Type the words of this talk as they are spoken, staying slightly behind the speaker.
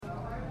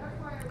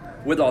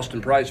With Austin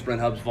Price,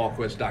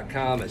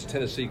 BrentHubbs, as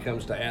Tennessee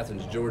comes to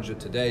Athens, Georgia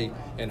today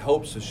in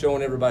hopes of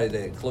showing everybody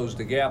they had closed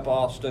the gap,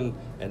 Austin,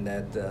 and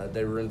that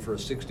they were in for a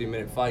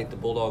 60-minute fight. The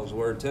Bulldogs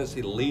were.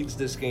 Tennessee leads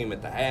this game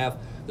at the half.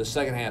 The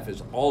second half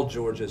is all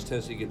Georgia as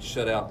Tennessee gets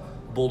shut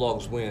out.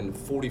 Bulldogs win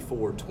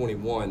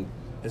 44-21.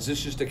 Is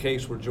this just a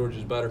case where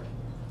Georgia's better?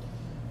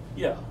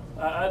 Yeah,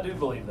 I do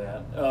believe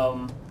that.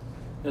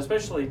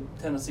 Especially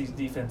Tennessee's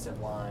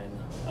defensive line,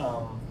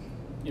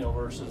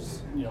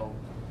 versus,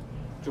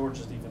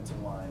 Georgia's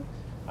defensive line.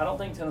 I don't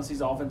think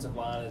Tennessee's offensive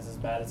line is as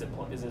bad as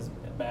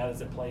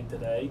it played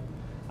today.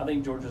 I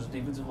think Georgia's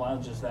defensive line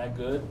is just that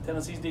good.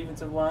 Tennessee's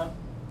defensive line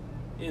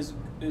is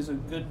a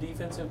good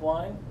defensive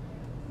line,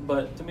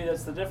 but to me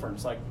that's the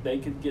difference. Like, they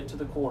could get to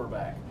the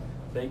quarterback,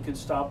 they could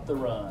stop the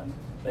run.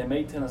 They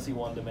made Tennessee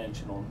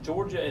one-dimensional.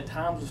 Georgia at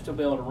times was still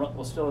able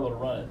to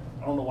run it.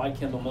 I don't know why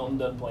Kendall Milton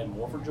doesn't play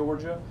more for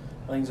Georgia.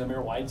 I think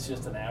Zamir White's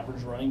just an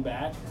average running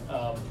back.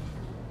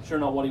 Sure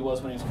not what he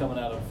was when he was coming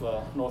out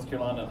of North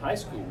Carolina in high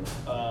school.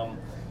 But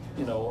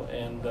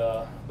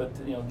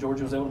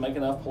Georgia was able to make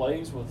enough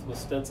plays with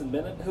Stetson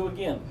Bennett, who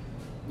again,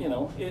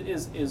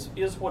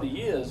 is what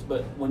he is.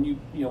 But when you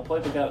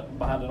play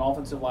behind an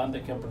offensive line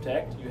that can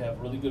protect, you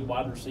have really good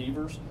wide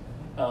receivers,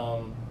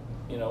 and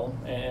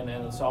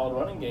a solid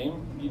running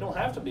game. You don't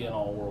have to be an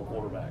all-world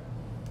quarterback.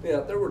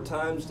 Yeah, there were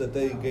times that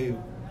they gave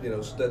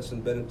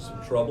Stetson Bennett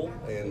some trouble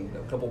and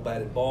a couple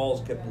batted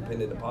balls, kept him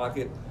pinned in the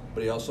pocket.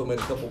 But he also made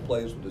a couple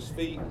plays with his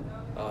feet.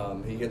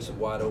 He hit some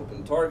wide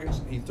open targets.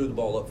 He threw the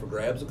ball up for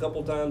grabs a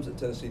couple times that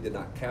Tennessee did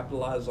not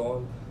capitalize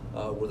on.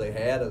 Where they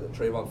had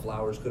Trayvon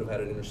Flowers could have had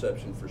an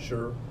interception for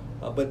sure.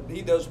 But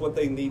he does what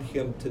they need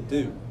him to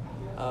do.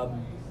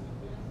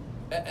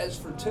 As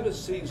for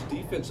Tennessee's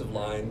defensive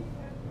line,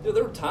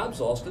 there were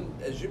times, Austin,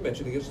 as you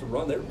mentioned, against the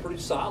run, they were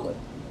pretty solid.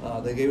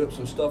 They gave up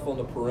some stuff on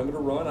the perimeter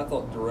run. I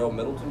thought Darrell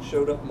Middleton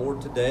showed up more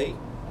today.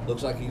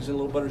 Looks like he's in a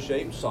little better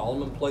shape.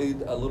 Solomon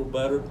played a little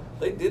better.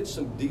 They did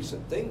some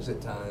decent things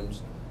at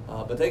times,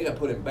 but they got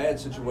put in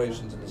bad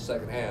situations in the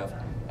second half.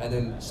 And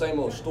then same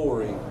old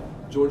story.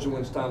 Georgia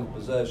wins time of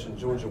possession.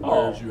 Georgia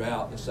wears you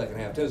out in the second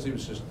half. Tennessee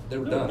was just, they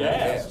were done.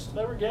 Gassed.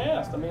 They were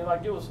gassed. I mean,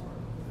 like it was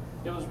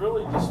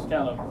really just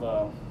kind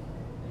of,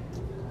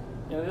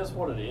 that's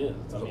what it is.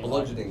 It was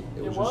bludgeoning.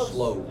 It was just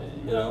slow.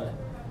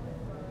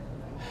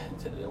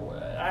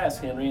 I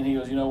asked Henry, and he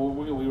goes,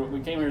 we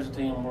came here as a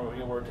team.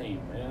 We're a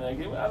team. And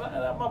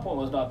my point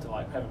was not to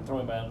have him throw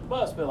him out of the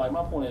bus, but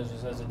my point is,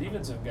 just as a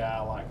defensive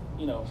guy,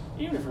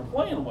 even if you're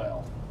playing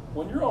well,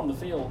 when you're on the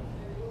field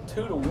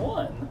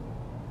 2-1,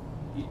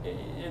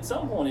 at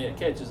some point it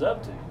catches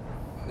up to you.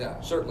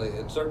 Yeah, certainly.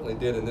 It certainly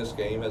did in this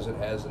game, as it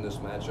has in this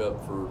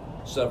matchup for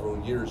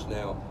several years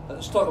now.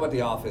 Let's talk about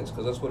the offense,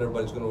 because that's what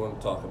everybody's going to want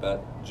to talk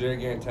about. Jerry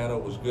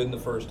Garantano was good in the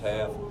first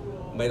half,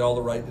 made all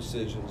the right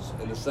decisions.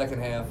 In the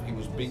second half, he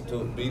was beat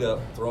up,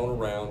 thrown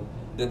around,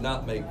 did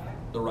not make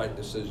the right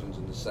decisions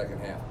in the second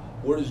half.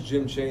 Where does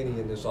Jim Chaney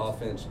and this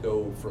offense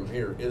go from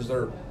here? Is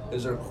there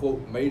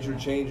quote, major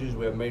changes,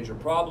 we have major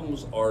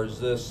problems, or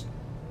is this,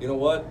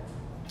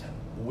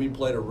 we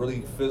played a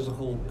really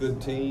physical,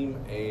 good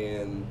team,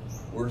 and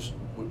we're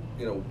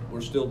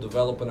still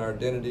developing our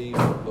identity,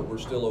 but we're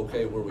still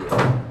okay where we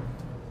are?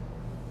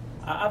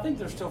 I think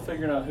they're still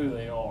figuring out who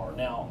they are.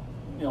 Now,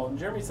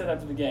 Jeremy said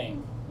after the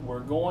game,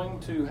 we're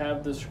going to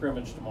have this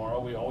scrimmage tomorrow.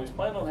 We always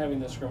plan on having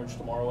this scrimmage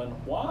tomorrow. And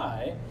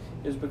why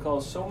is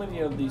because so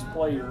many of these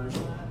players,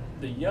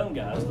 the young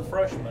guys, the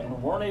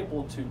freshmen, weren't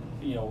able to,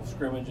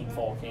 scrimmage in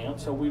fall camp.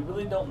 So we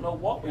really don't know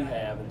what we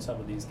have in some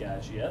of these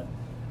guys yet.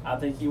 I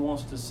think he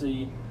wants to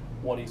see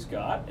what he's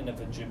got. And if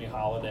a Jimmy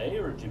Holiday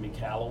or a Jimmy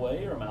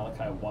Callaway or a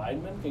Malachi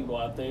Wideman can go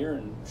out there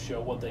and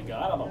show what they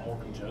got. I thought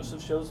Morgan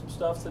Joseph showed some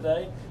stuff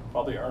today.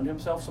 Probably earned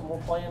himself some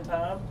more playing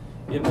time.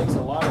 It makes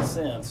a lot of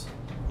sense,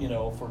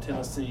 for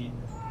Tennessee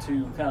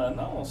to kind of,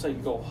 I don't want to say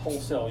go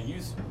wholesale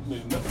youth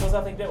movement, because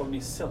I think that would be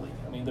silly.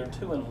 I mean, they're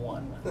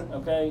 2-1,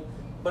 okay?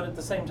 But at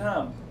the same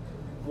time,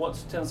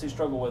 what's Tennessee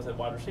struggle with at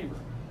wide receiver?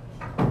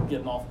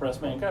 Getting off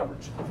press man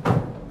coverage.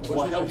 Which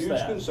was a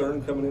huge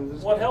concern coming into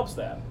this What game. helps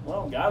that?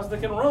 Well, guys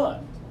that can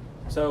run.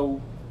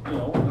 So,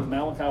 with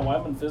Malachi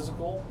Wideman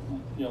physical,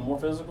 more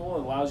physical,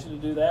 it allows you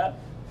to do that.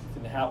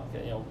 You can have,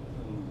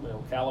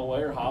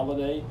 Callaway or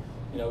Holiday,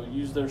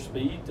 use their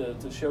speed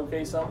to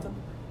showcase something.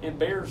 It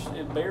bears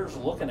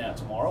looking at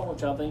tomorrow,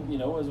 which I think,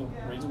 is a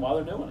reason why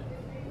they're doing it.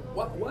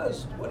 What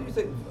do you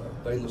think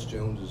Bayless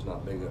Jones is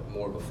not being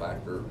more of a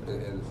factor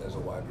as a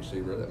wide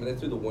receiver? I mean, they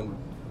threw the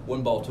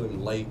one ball to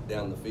him late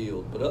down the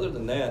field, but other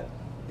than that,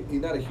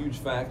 he's not a huge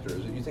factor.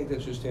 You think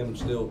that's just him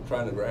still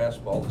trying to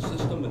grasp all the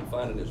system and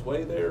finding his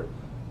way there?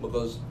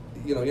 Because,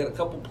 he had a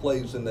couple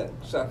plays in that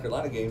South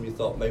Carolina game, you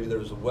thought maybe there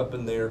was a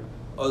weapon there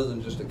other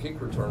than just a kick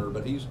returner,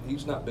 but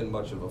he's not been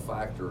much of a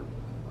factor,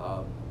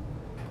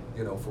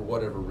 for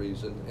whatever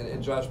reason.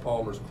 And Josh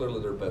Palmer's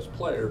clearly their best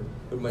player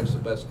who makes the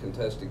best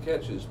contested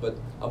catches. But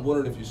I'm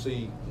wondering if you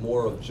see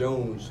more of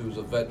Jones, who's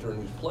a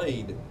veteran who's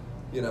played,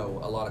 a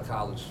lot of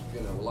college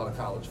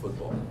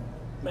football.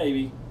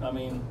 Maybe. I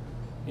mean,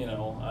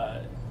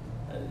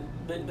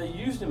 they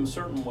used him a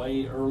certain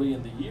way early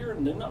in the year,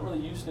 and they've not really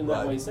used him that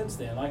Right. way since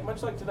then. Like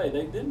much like today,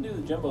 they didn't do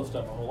the jumbo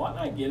stuff a whole lot. And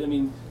I get it. I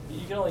mean,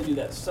 you can only do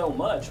that so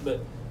much, but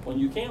when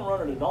you can't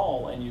run it at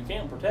all and you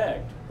can't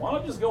protect, why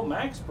not just go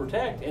max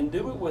protect and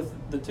do it with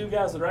the two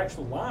guys that are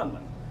actual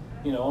linemen?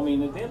 You know, I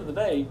mean, at the end of the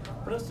day,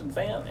 Princeton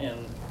Fant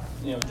and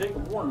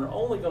Jacob Warren are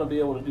only going to be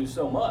able to do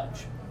so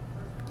much.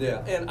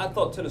 Yeah, and I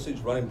thought Tennessee's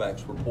running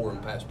backs were poor in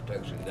pass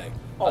protection today.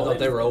 Oh, I thought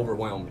they they were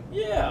overwhelmed.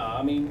 Yeah,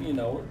 I mean,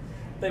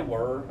 they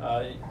were.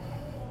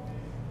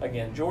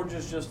 Again,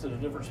 Georgia's just at a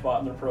different spot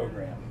in their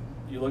program.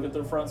 You look at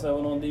their front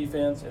seven on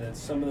defense, and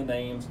it's some of the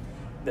names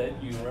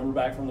that you remember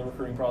back from the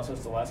recruiting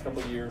process the last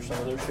couple of years, some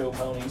of their show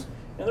ponies,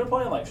 and they're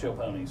playing like show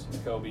ponies.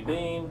 Jacoby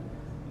Dean,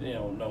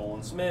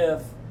 Nolan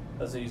Smith,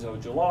 Azeez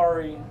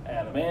Ojulari,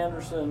 Adam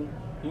Anderson.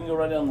 You can go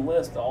right down the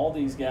list. All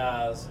these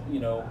guys,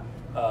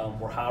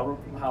 were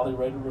highly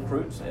rated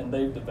recruits, and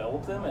they've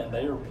developed them, and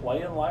they are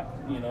playing like,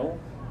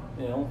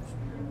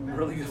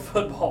 really good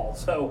football.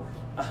 So,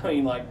 I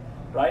mean, like,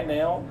 right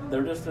now,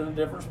 they're just in a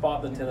different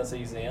spot than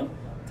Tennessee's in.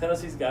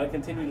 Tennessee's got to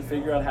continue to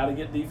figure out how to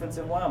get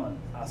defensive linemen.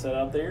 I said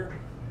out there,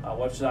 I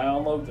watched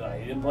Zion Logue tonight.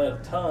 He didn't play a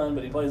ton,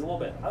 but he plays a little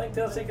bit. I think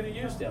Tennessee could have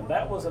used him.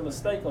 That was a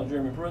mistake on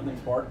Jeremy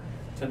Pruitt's part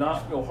to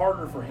not go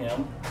harder for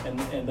him,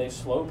 and they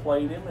slow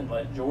played him and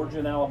let Georgia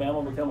and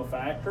Alabama become a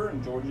factor,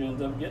 and Georgia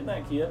ends up getting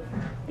that kid.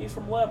 He's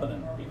from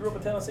Lebanon. He grew up a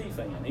Tennessee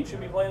fan. He should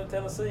be playing at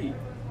Tennessee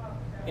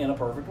in a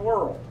perfect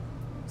world.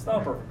 It's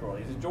not a perfect world.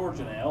 He's at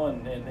Georgia now,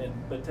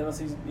 but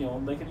Tennessee's,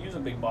 they could use a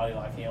big body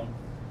like him.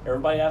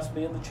 Everybody asked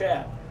me in the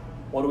chat,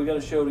 what do we got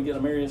to show to get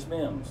Amarius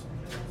Mims?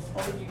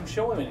 I don't think you can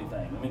show him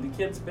anything. I mean, the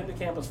kid's been to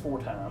campus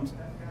 4 times.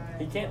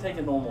 He can't take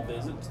a normal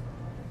visit.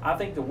 I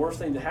think the worst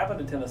thing that happened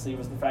to Tennessee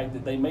was the fact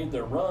that they made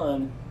their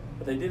run,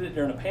 but they did it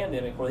during a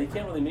pandemic where he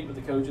can't really meet with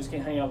the coaches,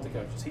 can't hang out with the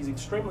coaches. He's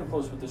extremely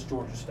close with this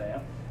Georgia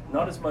staff,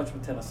 not as much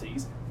with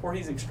Tennessee's. Where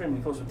he's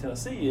extremely close with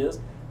Tennessee is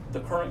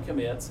the current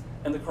commits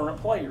and the current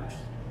players.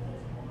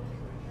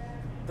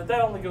 But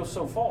that only goes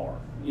so far.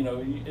 At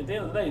the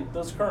end of the day,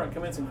 those current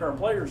commits and current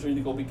players are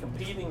either going to be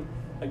competing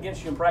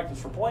against you in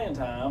practice for playing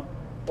time,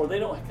 or they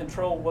don't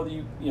control whether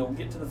you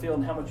get to the field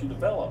and how much you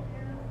develop.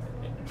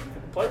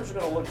 Players are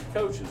going to look at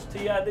coaches.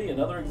 TID,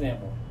 another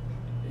example.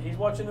 He's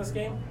watching this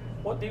game.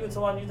 What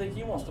defensive line do you think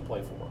he wants to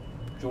play for?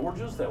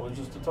 Georgia's, that was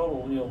just a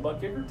total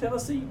butt kicker.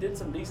 Tennessee did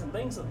some decent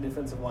things at the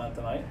defensive line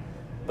tonight,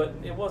 but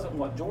it wasn't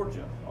what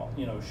Georgia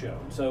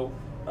showed. So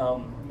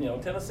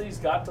Tennessee's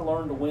got to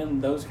learn to win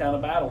those kind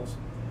of battles.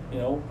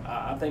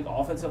 I think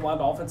offensive line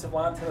to offensive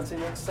line, Tennessee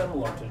looks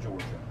similar to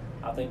Georgia.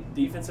 I think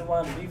defensive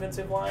line to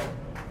defensive line,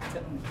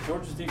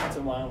 Georgia's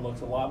defensive line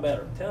looks a lot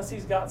better.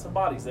 Tennessee's got some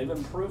bodies. They've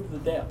improved the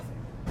depth.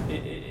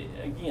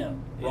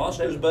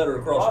 Roster's better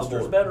across the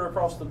board. Roster's better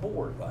across the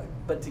board. Right.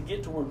 But to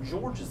get to where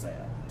Georgia's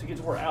at, to get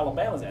to where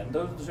Alabama's at, and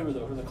those are the two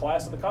who are the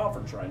class of the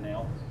conference right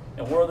now,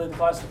 and where are they the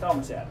class of the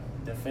conference at?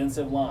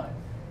 Defensive line.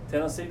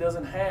 Tennessee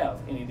doesn't have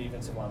any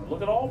defensive linemen.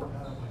 Look at Auburn.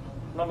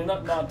 I mean,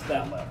 not to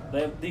that level.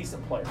 They have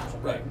decent players.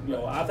 Okay?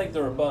 Right. I think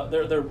they're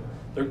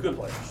good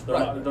players.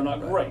 They're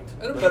not great.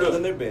 And they're better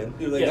than they've been.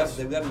 Yes.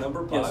 They've got a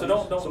number of Yeah,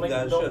 positives.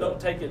 so don't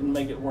take it and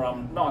make it where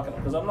I'm knocking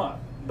them, because I'm not.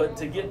 But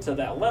to get to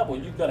that level,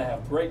 you've got to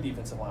have great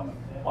defensive linemen.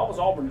 Why was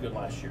Auburn good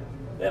last year?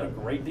 They had a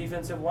great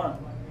defensive line.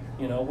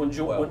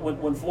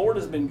 When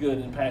Florida's been good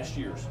in past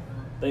years,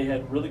 they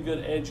had really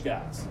good edge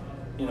guys,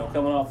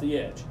 coming off the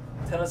edge.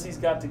 Tennessee's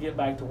got to get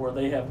back to where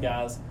they have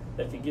guys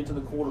that can get to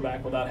the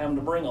quarterback without having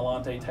to bring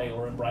Alontae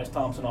Taylor and Bryce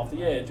Thompson off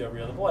the edge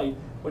every other play,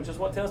 which is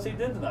what Tennessee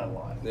did tonight a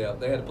lot. Yeah,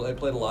 they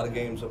played a lot of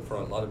games up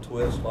front, a lot of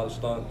twists, a lot of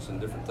stunts,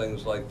 and different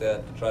things like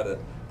that to try to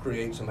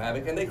create some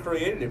havoc. And they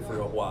created it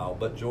for a while,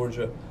 but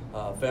Georgia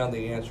found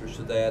the answers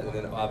to that, and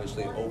then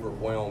obviously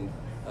overwhelmed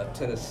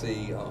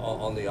Tennessee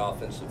on the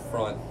offensive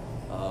front.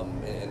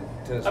 And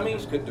Tennessee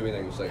just couldn't do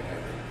anything to save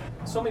him.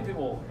 So many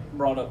people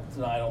brought up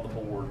tonight on the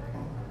board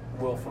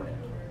Will Friend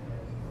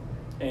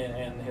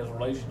and his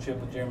relationship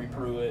with Jeremy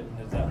Pruitt,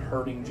 and is that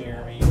hurting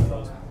Jeremy?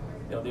 Because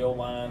the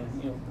O-line,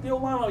 the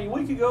O-line a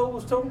week ago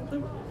was total. They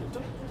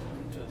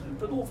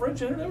put a little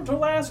French in there. They were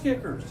total ass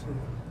kickers.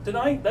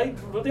 Tonight they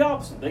were the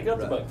opposite. They got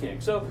the butt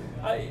kick. So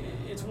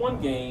it's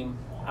one game.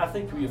 I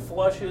think if you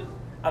flush it,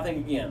 I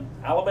think again,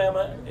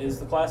 Alabama is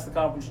the class of the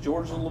conference.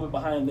 Georgia's a little bit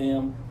behind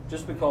them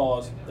just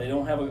because they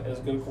don't have as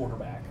good a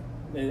quarterback.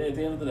 At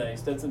the end of the day,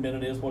 Stetson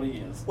Bennett is what he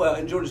is. Well,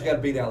 and Georgia's got to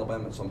beat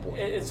Alabama at some point.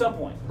 At some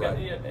point.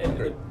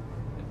 Right.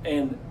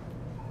 And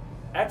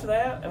after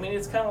that,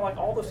 it's kind of like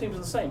all those teams are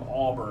the same.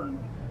 Auburn,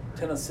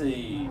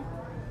 Tennessee,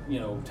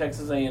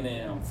 Texas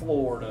A&M,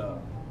 Florida.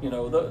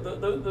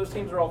 Those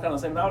teams are all kind of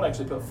the same. And I would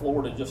actually put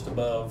Florida just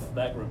above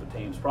that group of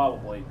teams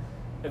probably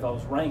if I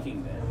was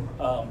ranking them.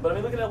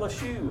 But look at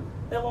LSU.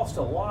 They lost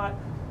a lot.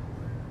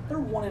 They're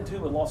 1-2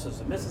 with losses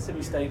to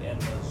Mississippi State and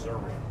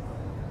Missouri.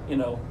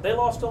 They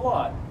lost a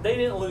lot. They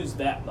didn't lose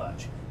that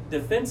much.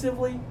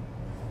 Defensively,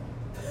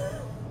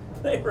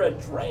 they were a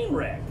train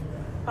wreck.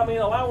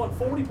 Allowing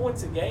 40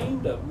 points a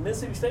game to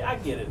Mississippi State, I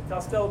get it.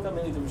 Costello come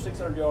in, he threw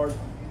 600 yards.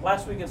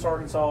 Last week against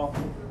Arkansas,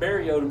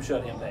 Barry Odom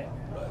shut him down.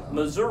 Right.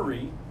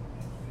 Missouri,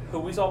 who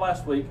we saw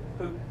last week,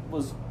 who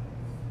was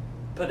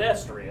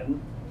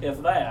pedestrian,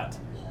 if that,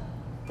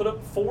 put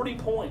up 40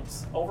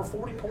 points, over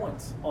 40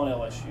 points on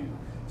LSU.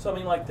 So, I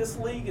mean, like, this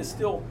league is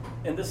still,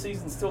 and this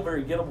season's still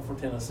very gettable for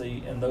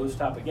Tennessee in those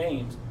type of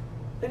games.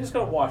 They just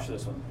got to wash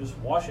this one. Just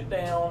wash it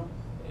down.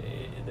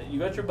 You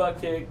got your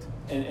butt kicked,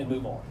 and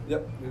move on.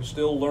 Yep, you're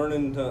still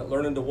learning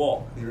to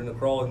walk. You're in the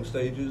crawling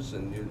stages,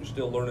 and you're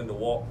still learning to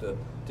walk to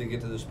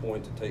get to this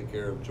point to take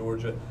care of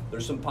Georgia.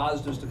 There's some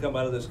positives to come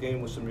out of this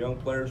game with some young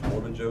players,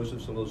 Morgan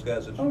Joseph, some of those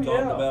guys that you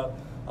talked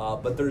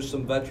about. But there's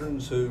some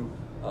veterans who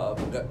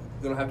going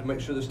to have to make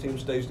sure this team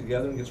stays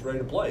together and gets ready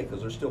to play,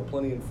 because there's still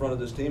plenty in front of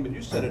this team. And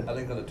you said it, I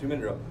think, on the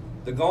 2-minute drill.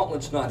 The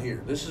gauntlet's not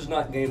here. This is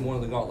not game one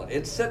of the gauntlet.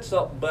 It sets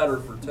up better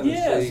for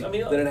Tennessee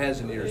than it has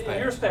in years past.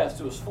 Years past,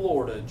 it was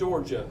Florida,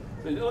 Georgia.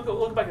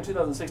 Look back in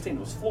 2016, it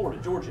was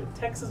Florida, Georgia,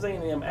 Texas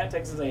A&M, at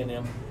Texas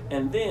A&M,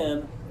 and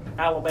then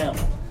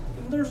Alabama.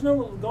 There's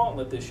no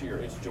gauntlet this year.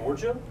 It's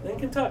Georgia, then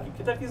Kentucky.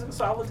 Kentucky's a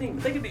solid team.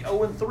 They could be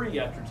 0-3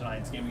 after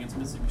tonight's game against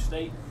Mississippi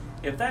State.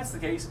 If that's the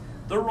case,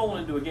 they're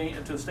rolling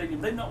into a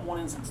stadium they've not won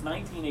in since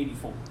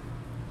 1984.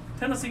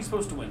 Tennessee's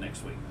supposed to win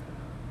next week.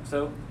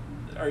 So,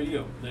 there you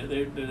go.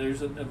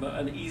 There's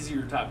an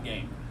easier type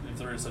game, if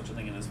there is such a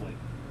thing in this league.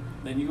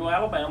 Then you go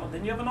Alabama,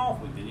 then you have an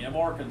off week, then you have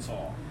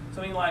Arkansas.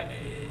 So, I mean, like,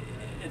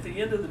 at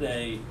the end of the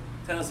day,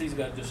 Tennessee's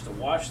got just to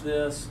watch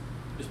this,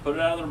 just put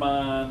it out of their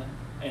mind,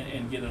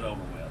 and get it over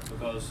with.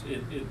 Because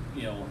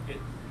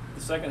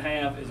the second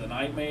half is a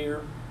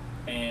nightmare,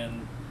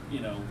 and,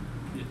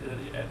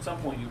 at some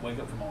point you wake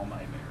up from all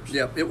nightmares.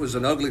 Yep, it was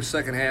an ugly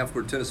second half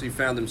where Tennessee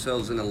found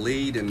themselves in a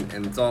lead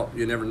and thought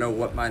you never know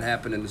what might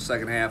happen in the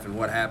second half. And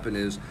what happened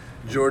is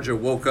Georgia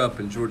woke up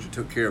and Georgia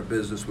took care of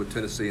business with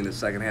Tennessee in the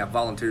second half.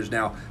 Volunteers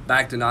now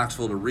back to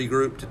Knoxville to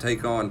regroup to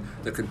take on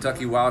the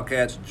Kentucky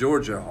Wildcats.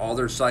 Georgia, all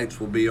their sights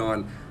will be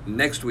on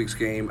next week's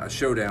game, a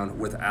showdown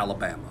with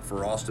Alabama.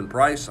 For Austin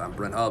Price, I'm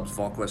Brent Hubbs,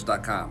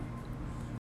 VolQuest.com.